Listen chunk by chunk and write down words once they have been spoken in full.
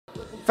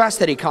Fast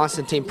Eddie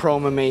Constantine Pro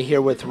MMA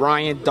here with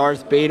Ryan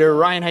Darth Bader.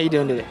 Ryan, how you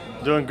doing today?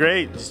 Doing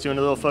great. Just doing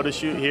a little photo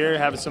shoot here,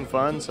 having some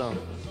fun. So.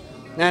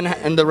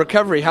 And the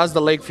recovery, how's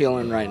the leg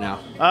feeling right now?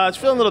 It's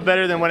feeling a little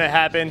better than when it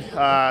happened.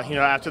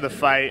 After the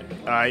fight,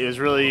 it was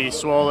really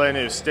swollen.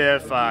 It was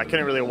stiff. I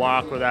couldn't really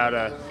walk without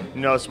a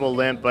noticeable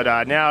limp.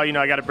 But now,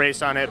 I got a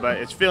brace on it, but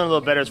it's feeling a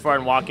little better as far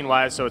as walking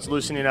wise. So it's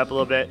loosening up a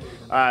little bit.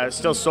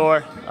 Still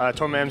sore.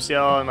 Tore my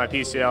MCL and my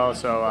PCL.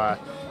 So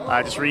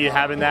just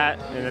rehabbing that,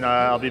 and then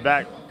I'll be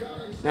back.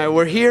 Now,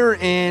 we're here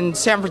in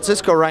San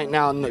Francisco right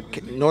now, in the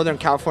Northern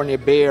California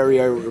Bay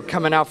Area. We're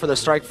coming out for the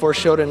Strikeforce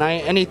show tonight.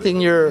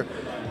 Anything you're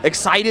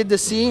excited to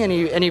see?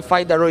 Any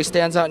fight that really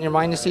stands out in your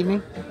mind this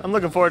evening? I'm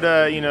looking forward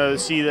to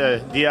see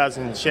the Diaz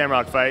and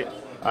Shamrock fight.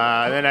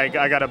 Then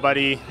I got a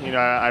buddy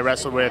I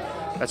wrestled with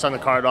that's on the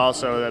card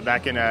also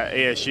back in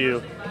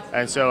ASU,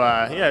 and so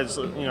just,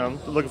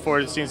 looking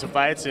forward to seeing some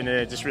fights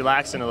and just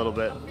relaxing a little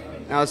bit.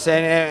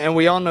 Outstanding, and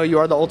we all know you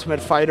are the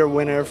Ultimate Fighter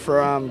winner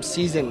from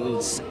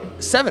season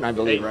 7, I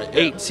believe, right?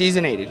 8,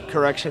 season 8.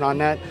 Correction on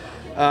that.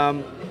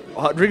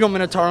 Rodrigo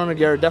Minotauro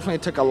Nogueira definitely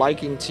took a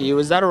liking to you.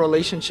 Is that a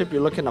relationship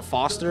you're looking to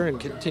foster and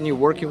continue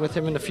working with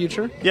him in the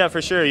future? Yeah,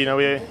 for sure.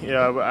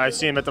 I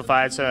see him at the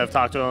fights. I've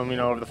talked to him,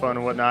 over the phone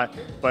and whatnot.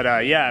 But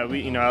I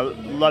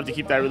love to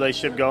keep that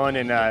relationship going.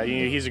 And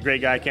he's a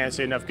great guy. I can't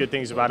say enough good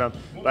things about him.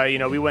 But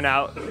we went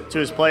out to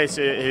his place,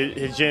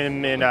 his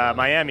gym in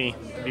Miami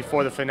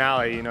before the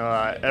finale.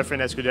 Efren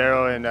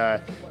Escudero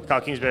and Kyle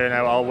Kingsbury and I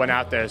all went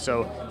out there.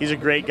 So he's a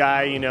great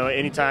guy.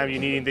 Anytime you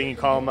need anything, you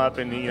call him up,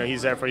 and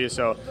he's there for you.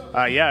 So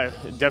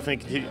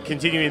definitely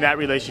continuing that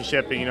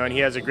relationship. And he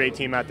has a great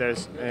team out there.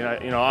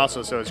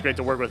 Also, so it's great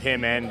to work with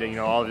him and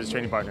all of his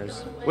training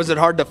partners. Was it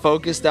hard to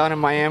focus down in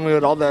Miami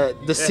with all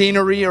the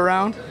scenery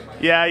around?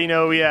 Yeah,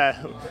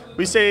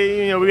 we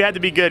say we had to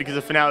be good because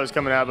the finale was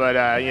coming out, but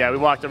we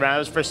walked around. It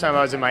was the first time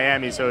I was in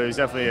Miami, so it was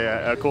definitely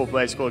a cool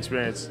place, cool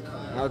experience.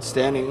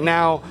 Outstanding.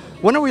 Now,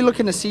 when are we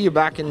looking to see you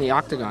back in the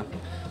octagon?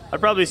 I'd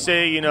probably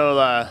say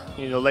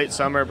late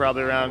summer,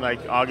 probably around like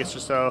August or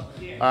so.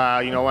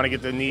 I want to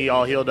get the knee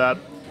all healed up,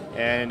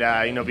 and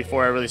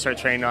before I really start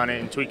training on it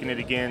and tweaking it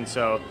again.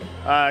 So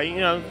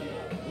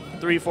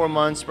 3-4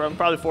 months,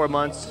 probably 4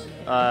 months.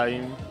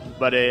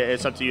 But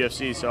it's up to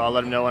UFC, so I'll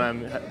let them know when I'm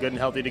good and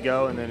healthy to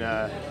go, and then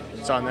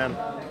it's on them.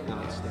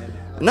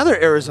 Another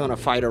Arizona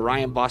fighter,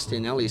 Ryan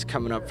Bastianelli, is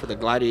coming up for the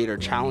Gladiator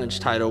Challenge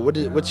title.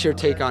 What's your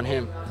take on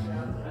him?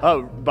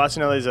 Oh,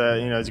 Bastianelli's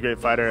he's a great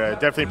fighter.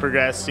 Definitely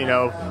progressed.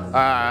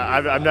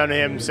 I've known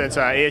him since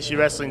ASU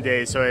wrestling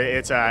days, so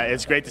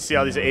it's great to see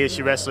all these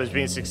ASU wrestlers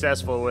being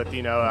successful with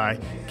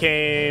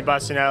Kane,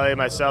 Bastianelli,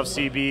 myself,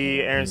 CB,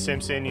 Aaron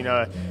Simpson.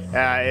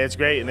 It's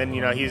great, and then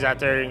he's out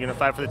there going to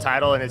fight for the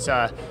title, and it's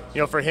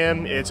for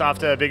him it's off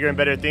to bigger and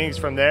better things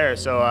from there.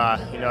 So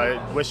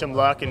I wish him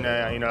luck, and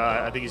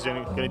I think he's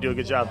going to do a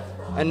good job.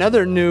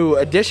 Another new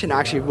addition,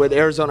 actually, with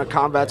Arizona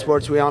Combat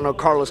Sports. We all know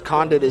Carlos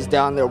Condit is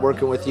down there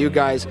working with you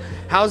guys.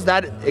 How's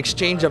that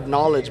exchange of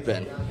knowledge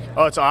been?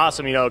 Oh, it's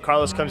awesome.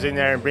 Carlos comes in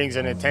there and brings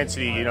an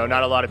intensity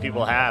not a lot of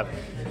people have.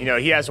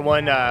 He has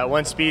one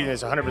speed and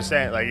it's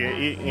 100%.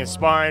 Like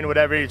sparring,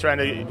 whatever you're trying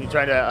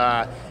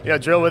to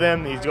drill with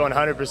him, he's going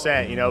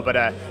 100%. But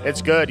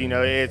it's good.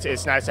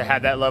 It's nice to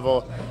have that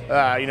level.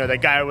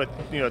 That guy with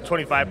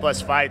 25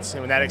 plus fights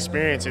and that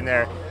experience in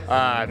there.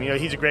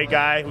 He's a great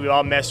guy. We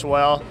all mesh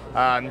well.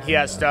 He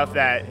has stuff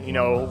that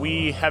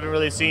we haven't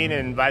really seen,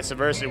 and vice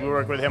versa. We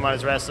work with him on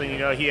his wrestling.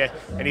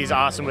 He's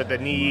awesome with the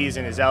knees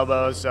and his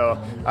elbows.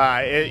 So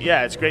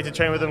it's great to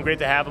train with him. Great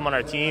to have him on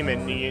our team,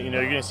 and you're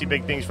going to see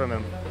big things from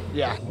him.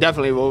 Yeah,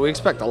 definitely. Well, we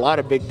expect a lot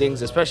of big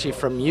things, especially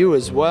from you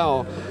as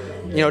well.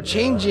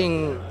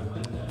 Changing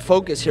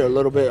focus here a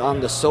little bit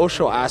on the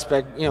social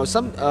aspect.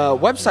 Some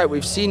website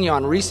we've seen you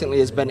on recently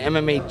has been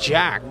MMA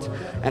Jacked,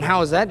 and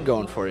how is that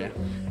going for you?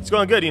 It's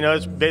going good.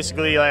 It's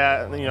basically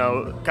kind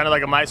of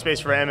like a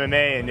MySpace for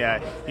MMA,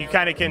 and you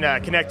kind of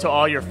can connect to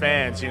all your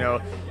fans.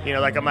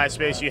 Like a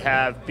MySpace, you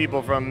have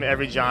people from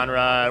every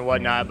genre and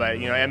whatnot, but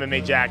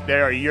MMA Jack,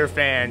 there are your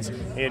fans,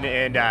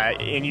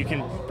 and you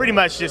can pretty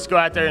much just go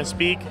out there and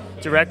speak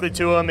directly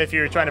to them if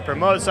you're trying to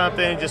promote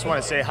something, just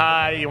want to say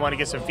hi, you want to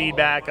get some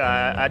feedback.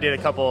 I did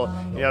a couple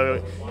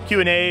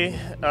Q&A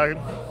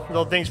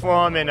little things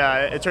for them, and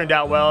it turned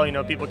out well.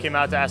 People came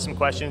out to ask some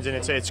questions, and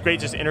it's great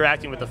just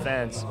interacting with the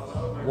fans.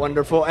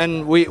 Wonderful.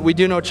 And we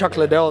do know Chuck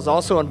Liddell is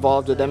also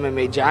involved with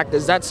MMA Jacked.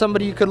 Is that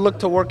somebody you could look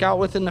to work out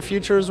with in the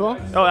future as well?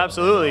 Oh,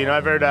 absolutely.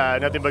 I've heard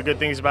nothing but good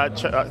things about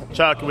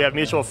Chuck. We have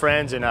mutual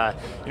friends, and I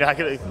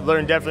could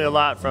learn definitely a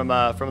lot from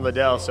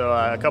Liddell. So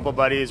a couple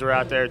buddies were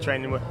out there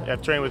training.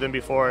 I've trained with him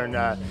before, and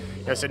I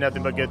said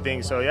nothing but good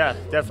things. So yeah,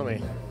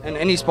 definitely. And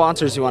any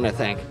sponsors you want to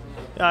thank?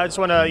 I just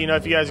want to,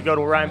 if you guys go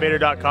to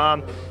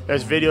RyanBader.com,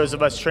 there's videos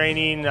of us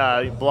training,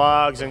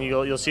 blogs, and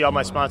you'll see all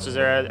my sponsors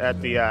there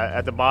at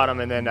the bottom.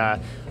 And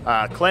then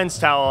Cleanse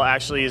Towel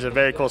actually is a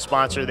very cool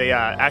sponsor. They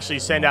actually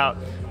send out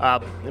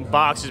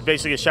boxes,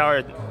 basically a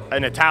shower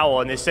in a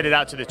towel, and they send it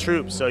out to the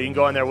troops. So you can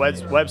go on their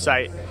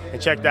website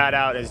and check that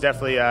out. It's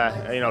definitely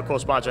a cool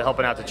sponsor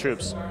helping out the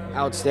troops.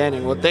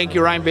 Outstanding. Well, thank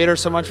you, Ryan Bader,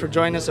 so much for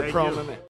joining us at Pro MMA.